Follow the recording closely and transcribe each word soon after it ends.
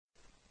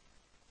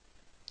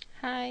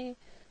Hi,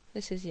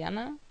 this is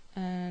Jana,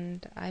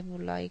 and I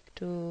would like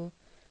to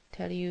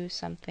tell you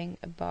something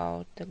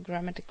about the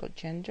grammatical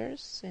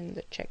genders in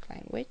the Czech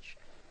language.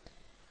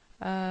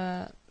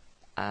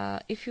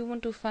 If you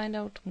want to find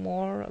out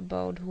more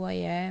about who I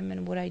am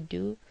and what I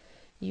do,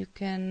 you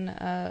can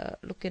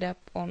look it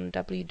up on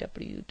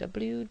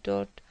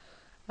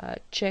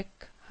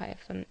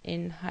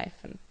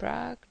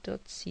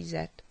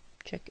www.czech-in-prague.cz,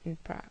 Czech in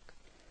Prague.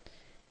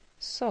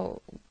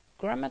 So,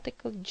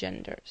 grammatical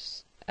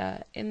genders.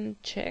 In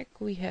Czech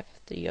we have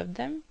 3 of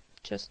them,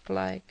 just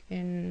like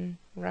in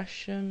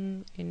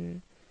Russian,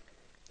 in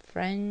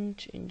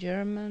French, in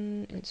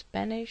German, in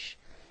Spanish,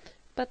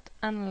 but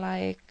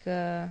unlike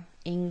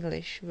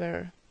English,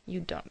 where you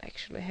don't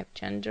actually have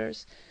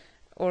genders,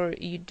 or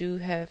you do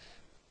have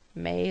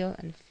male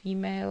and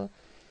female,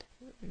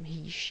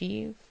 he,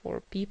 she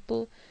for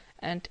people,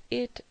 and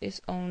it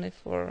is only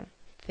for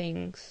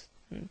things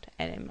and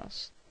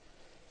animals.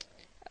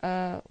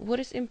 What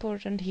is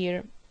important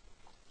here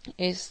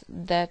is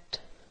that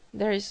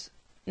there is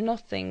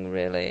nothing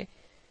really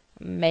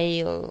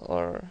male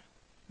or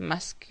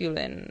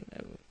masculine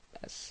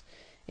as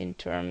in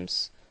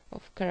terms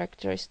of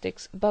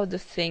characteristics about the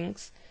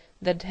things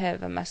that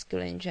have a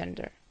masculine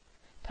gender.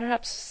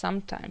 Perhaps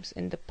sometimes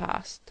in the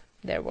past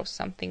there was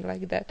something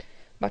like that,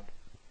 but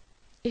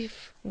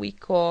if we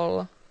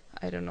call,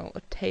 I don't know,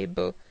 a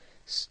table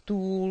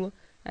stool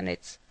and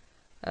it's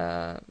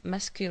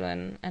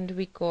masculine, and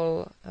we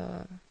call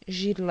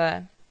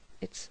židle,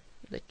 it's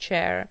the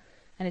chair,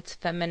 and it's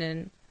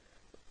feminine,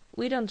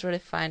 we don't really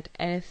find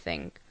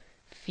anything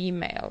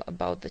female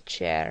about the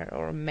chair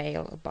or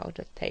male about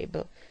the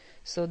table.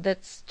 So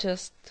that's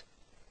just,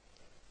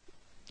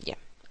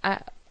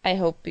 I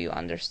hope you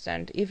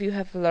understand. If you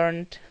have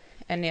learned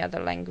any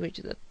other language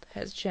that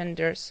has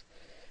genders,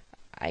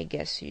 I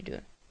guess you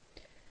do.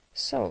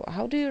 So,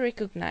 how do you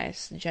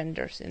recognize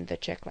genders in the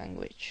Czech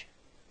language?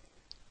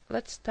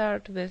 Let's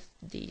start with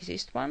the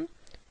easiest one,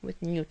 with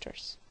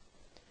neuters.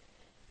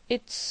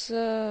 It's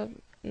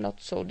not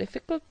so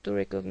difficult to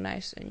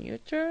recognize a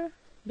neuter,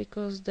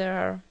 because there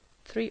are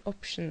 3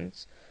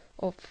 options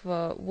of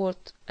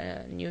what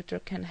a neuter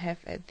can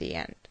have at the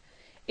end.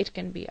 It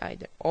can be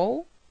either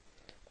O,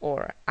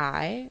 or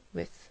I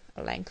with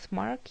a length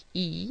mark,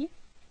 E,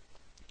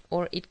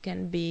 or it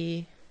can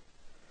be,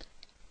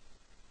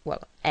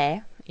 well,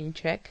 E in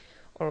Czech,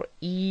 or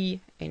E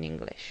in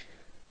English.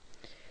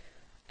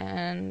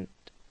 And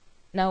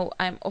now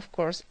I'm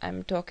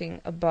talking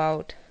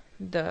about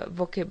the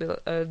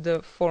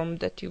the form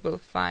that you will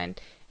find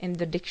in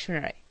the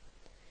dictionary,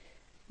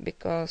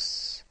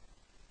 because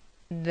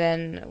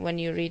then when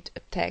you read a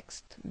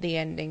text the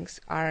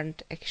endings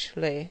aren't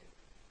actually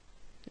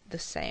the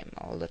same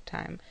all the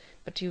time,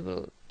 but you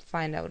will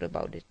find out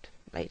about it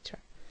later.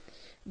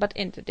 But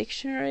in the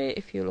dictionary,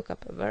 if you look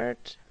up a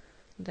word,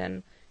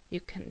 then you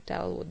can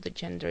tell what the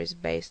gender is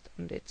based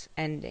on its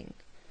ending.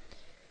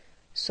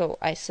 So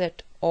I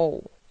said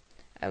O.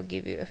 I'll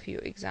give you a few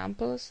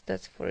examples.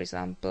 That's, for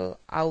example,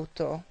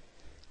 auto,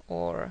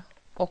 or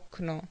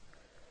okno,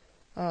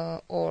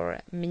 or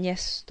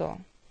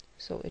město.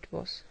 So it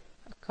was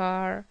a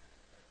car,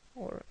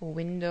 or a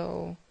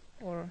window,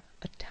 or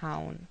a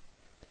town.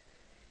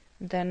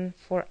 Then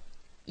for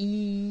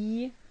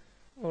E,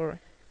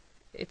 or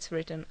it's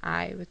written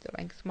I with the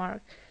length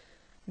mark,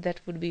 that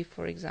would be,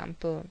 for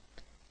example,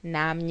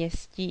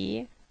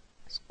 náměstí,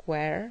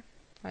 square,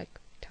 like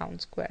town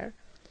square,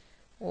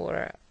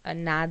 or a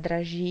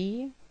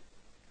nádraží,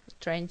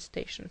 train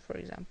station, for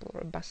example,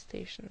 or a bus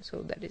station,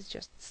 so that is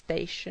just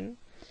station.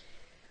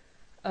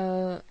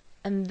 And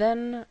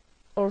then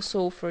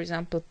also, for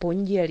example,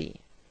 pondělí,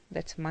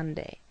 that's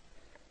Monday.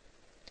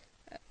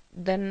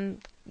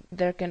 Then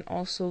there can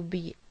also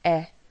be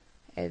e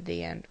at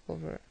the end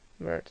of a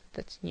word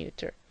that's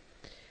neuter.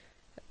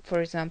 For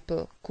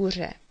example,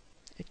 kuře,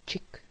 a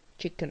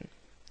chicken,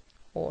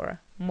 or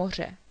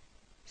moře,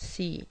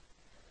 sea.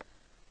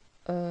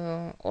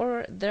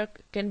 Or there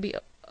can be,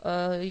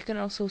 you can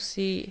also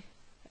see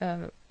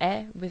E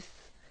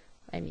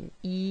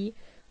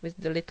with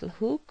the little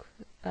hook,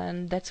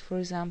 and that's, for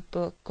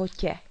example,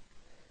 kotě,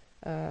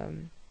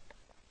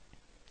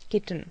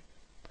 kitten.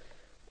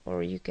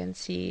 Or you can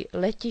see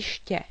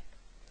letiště,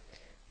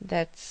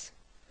 that's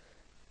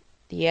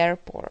the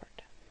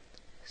airport.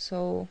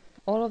 So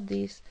all of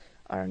these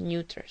are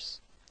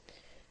neuters.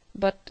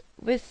 But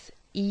with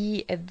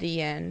E at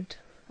the end,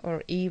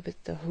 or E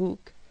with the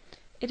hook,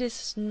 it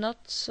is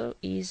not so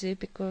easy,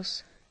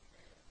 because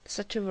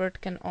such a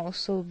word can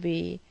also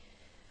be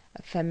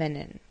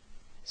feminine.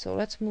 So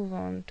let's move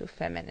on to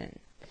feminine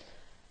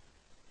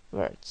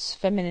words,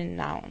 feminine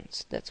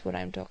nouns. That's what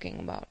I'm talking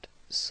about.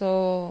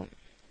 So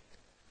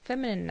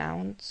feminine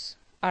nouns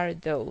are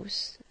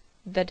those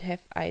that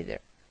have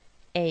either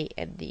A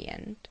at the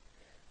end,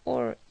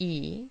 or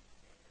E,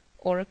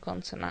 or a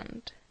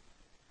consonant.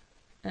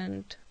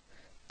 And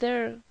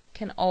there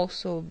can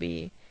also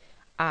be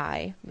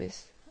I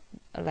with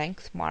a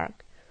length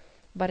mark,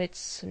 but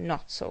it's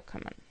not so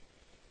common.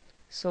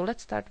 So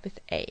let's start with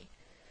A.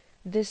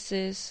 This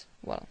is,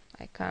 well,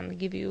 I can't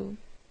give you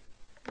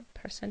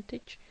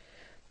percentage.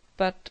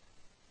 But,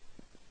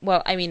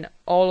 well, I mean,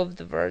 all of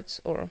the words,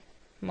 or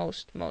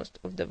most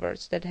of the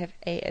words that have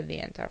a at the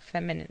end are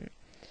feminine.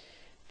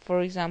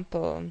 For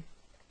example,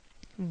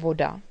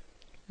 voda,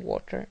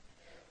 water,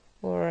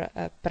 or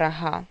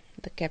Praha,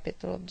 the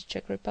capital of the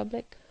Czech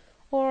Republic,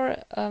 or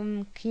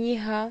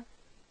kniha,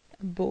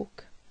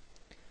 book.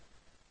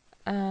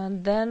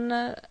 And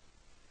then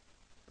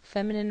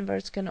feminine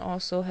words can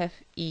also have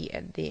e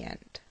at the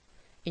end.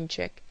 In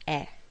Czech,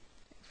 e.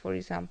 For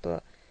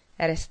example,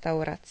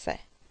 restaurace, a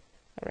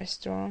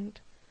restaurant,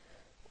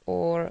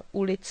 or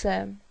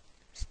ulice,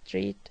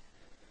 street,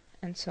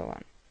 and so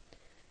on.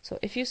 So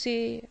if you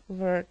see a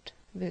word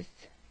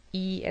with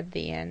e at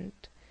the end,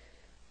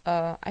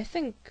 I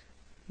think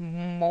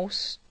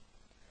most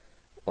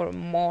or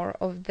more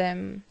of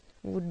them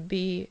would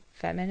be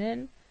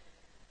feminine,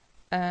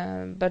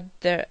 but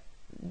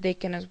they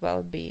can as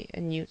well be a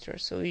neuter.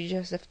 So you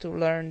just have to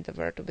learn the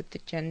word with the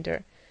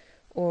gender,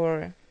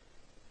 or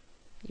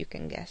you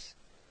can guess,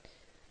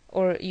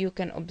 or you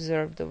can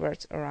observe the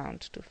words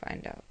around to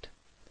find out.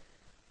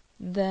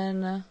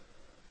 Then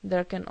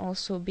there can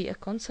also be a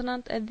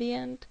consonant at the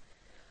end,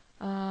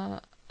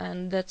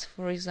 and that's,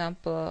 for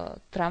example,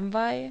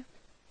 tramvaj,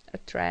 a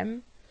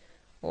tram,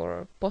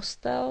 or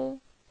postel,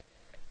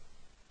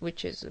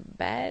 which is a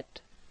bed,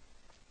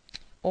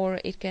 or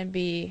it can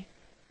be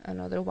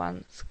another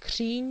one,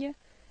 skříň.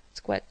 It's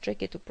quite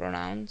tricky to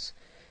pronounce,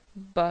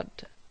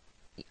 but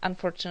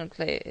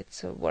unfortunately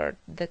it's a word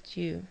that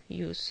you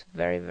use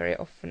very, very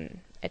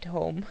often at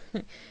home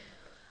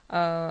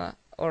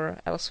or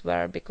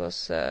elsewhere,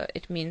 because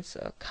it means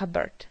a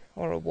cupboard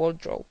or a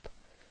wardrobe.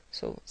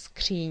 So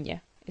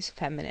skříň is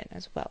feminine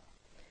as well.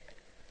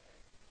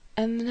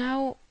 And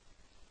now,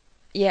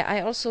 yeah,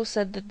 I also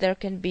said that there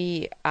can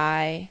be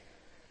I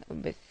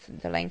with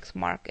the length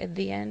mark at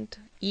the end,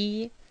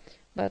 e,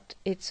 but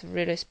it's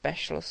really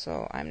special,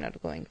 so I'm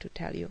not going to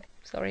tell you.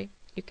 Sorry,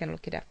 you can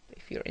look it up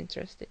if you're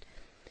interested.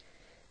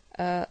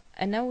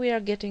 And now we are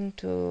getting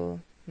to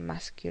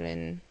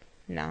masculine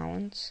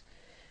nouns,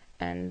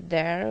 and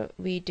there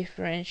we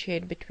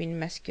differentiate between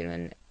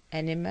masculine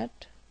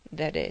animate,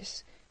 that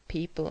is,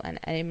 people and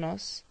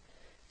animals,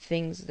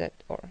 things that,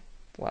 or,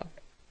 well,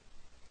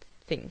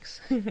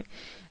 things,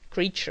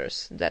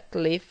 creatures that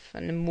live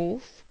and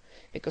move,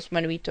 because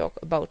when we talk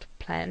about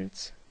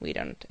plants, we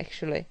don't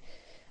actually,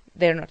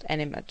 they're not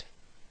animate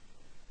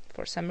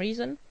for some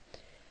reason.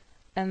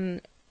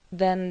 And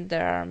then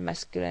there are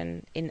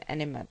masculine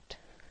inanimate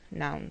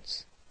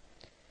nouns.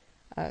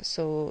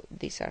 So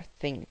these are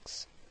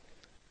things.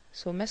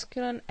 So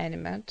masculine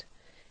animate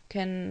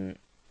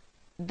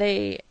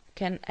they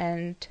can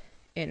end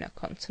in a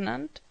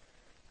consonant,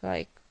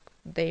 like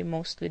they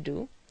mostly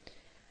do,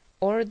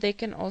 or they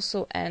can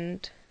also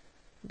end,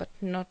 but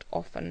not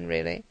often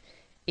really,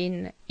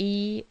 in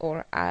e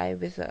or I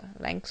with a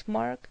length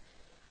mark,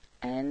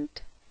 and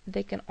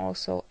they can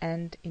also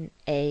end in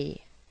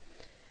a,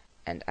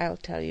 and I'll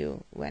tell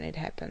you when it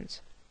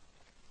happens.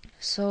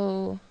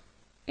 So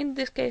in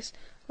this case,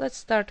 let's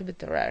start with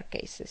the rare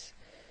cases.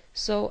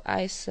 So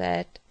I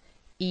said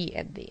e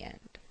at the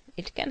end.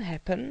 It can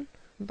happen,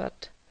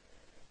 but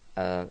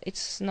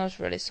it's not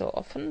really so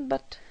often,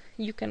 but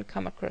you can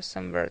come across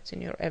some words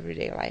in your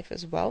everyday life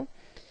as well.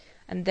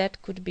 And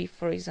that could be,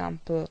 for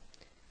example,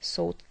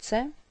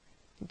 soudce,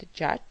 the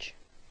judge,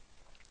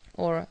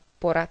 or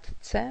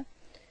poradce,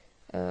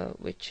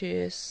 which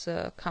is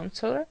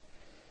counselor.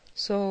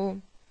 So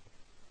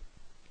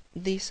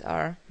these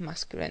are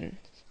masculine,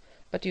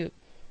 but you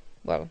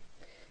will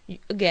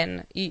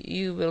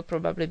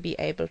probably be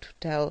able to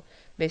tell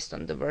based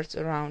on the words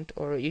around,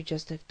 or you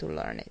just have to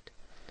learn it.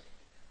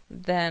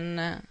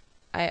 Then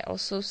I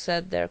also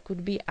said there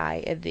could be I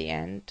at the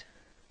end,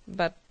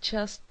 but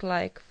just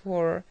like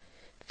for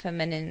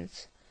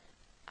feminines,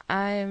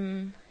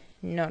 I'm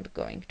not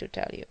going to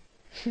tell you.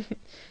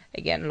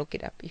 Again, look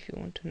it up if you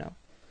want to know,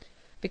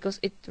 because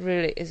it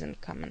really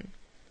isn't common.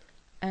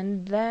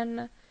 And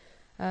then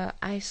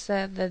I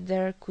said that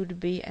there could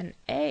be an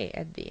A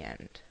at the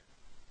end,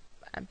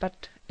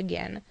 but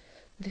again,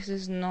 this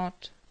is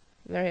not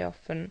very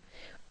often,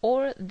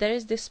 or there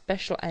is this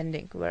special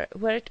ending where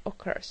it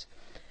occurs,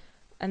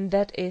 and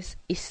that is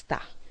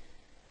ista.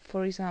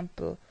 For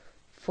example,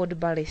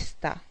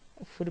 fotbalista,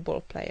 a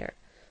football player,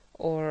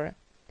 or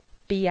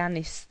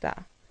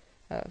pianista,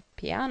 a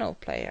piano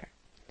player,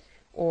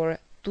 or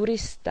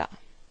turista,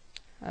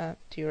 a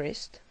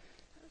tourist.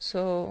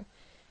 So,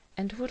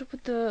 and what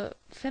would the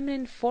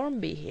feminine form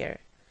be here?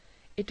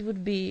 It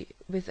would be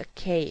with a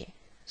K,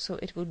 so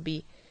it would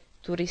be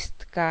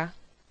turistka,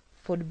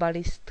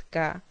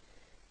 fotbalistka,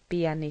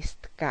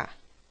 pianistka.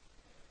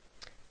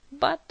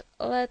 But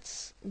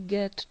let's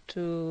get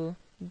to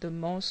the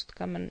most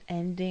common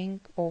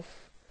ending of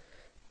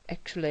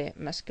actually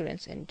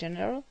masculines in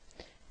general,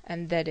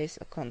 and that is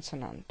a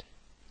consonant.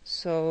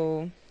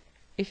 So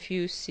if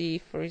you see,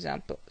 for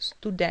example,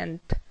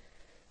 student,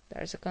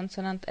 there's a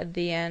consonant at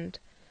the end.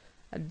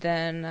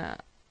 Then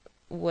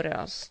what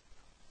else?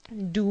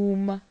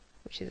 Doom,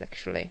 which is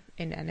actually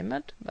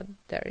inanimate, but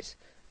there is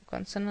a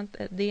consonant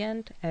at the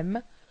end,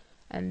 M,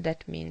 and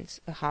that means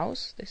a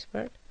house, this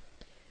word.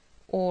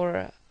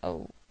 Or,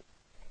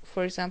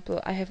 for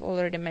example, I have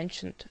already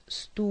mentioned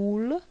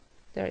stool,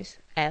 there is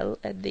L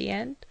at the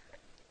end,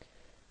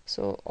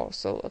 so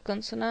also a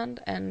consonant,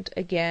 and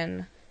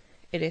again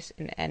it is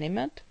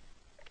inanimate,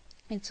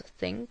 it's a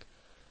thing.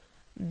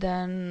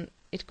 Then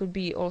it could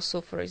be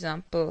also, for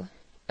example,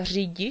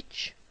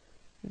 řidič,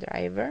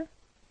 driver,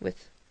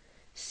 with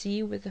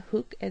C with a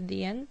hook at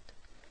the end,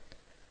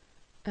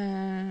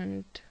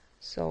 and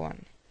so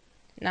on.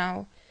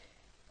 Now,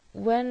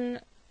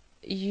 when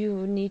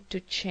you need to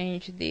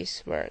change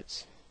these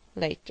words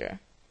later,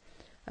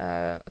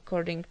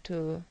 according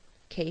to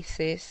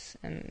cases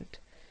and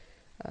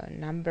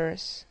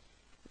numbers,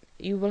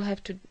 you will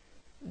have to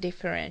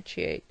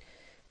differentiate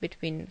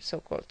between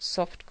so-called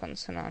soft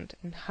consonant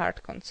and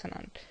hard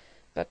consonant,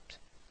 but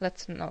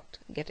let's not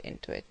get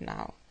into it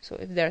now. So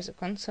if there's a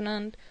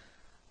consonant,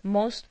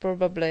 most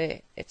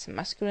probably it's a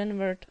masculine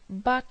word,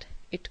 but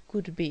it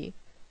could be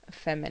a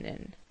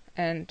feminine,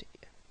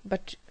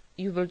 but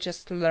you will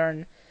just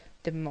learn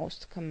the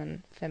most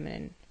common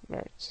feminine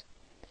words.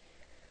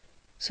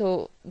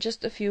 So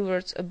just a few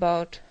words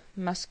about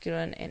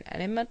masculine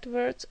inanimate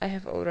words. I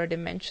have already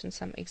mentioned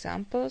some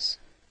examples,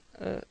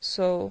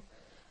 so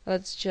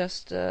let's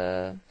just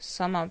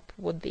sum up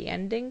what the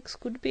endings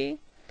could be.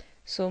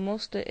 So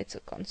mostly it's a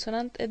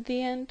consonant at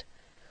the end.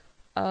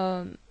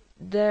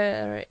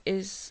 There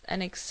is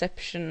an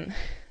exception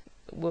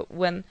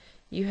when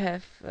you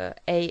have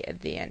A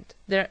at the end.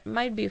 There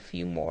might be a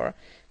few more,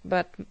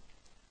 but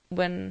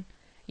when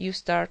you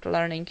start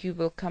learning you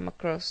will come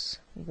across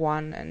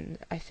one, and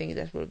I think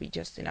that will be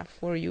just enough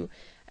for you,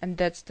 and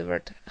that's the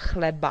word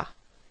chleba,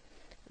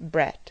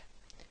 bread.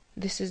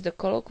 This is the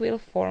colloquial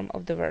form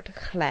of the word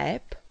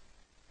chléb,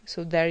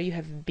 so there you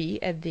have B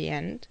at the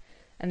end,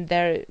 and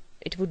there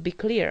it would be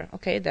clear,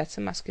 okay, that's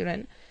a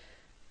masculine.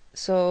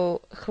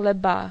 So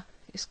chleba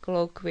is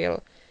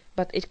colloquial,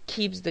 but it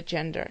keeps the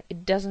gender,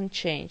 it doesn't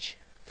change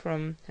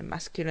from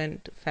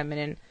masculine to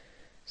feminine,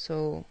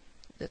 so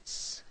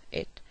that's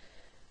it.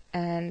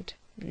 And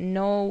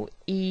no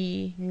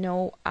E,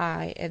 no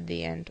I at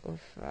the end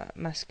of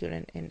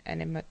masculine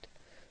inanimate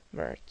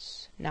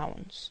words,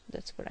 nouns,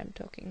 that's what I'm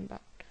talking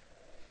about.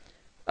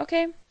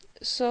 Okay,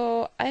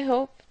 so I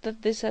hope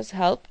that this has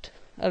helped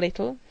a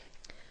little,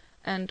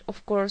 and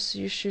of course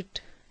you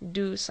should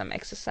do some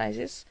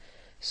exercises,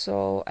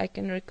 so I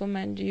can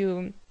recommend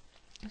you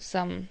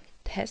some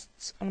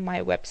tests on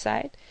my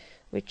website,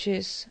 which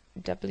is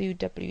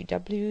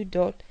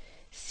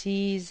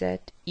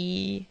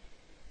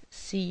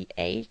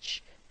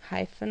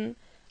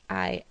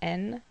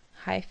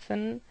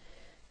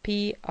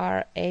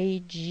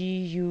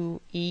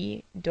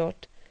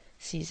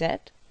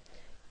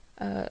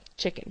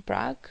Czech in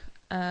Prague.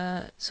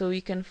 So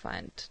you can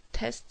find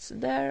tests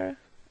there,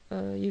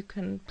 you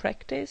can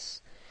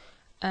practice,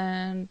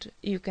 and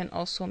you can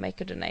also make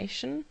a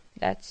donation.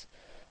 That's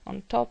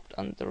on top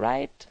on the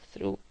right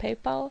through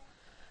PayPal,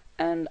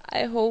 and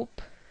I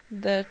hope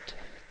that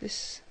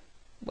this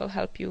will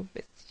help you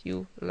with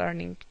you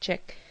learning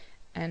Czech,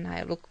 and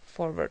I look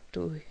forward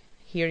to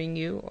hearing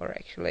you, or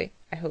actually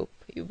I hope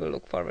you will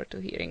look forward to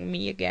hearing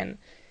me again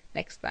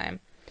next time.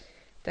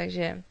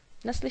 Takže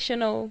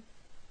naslyšenou.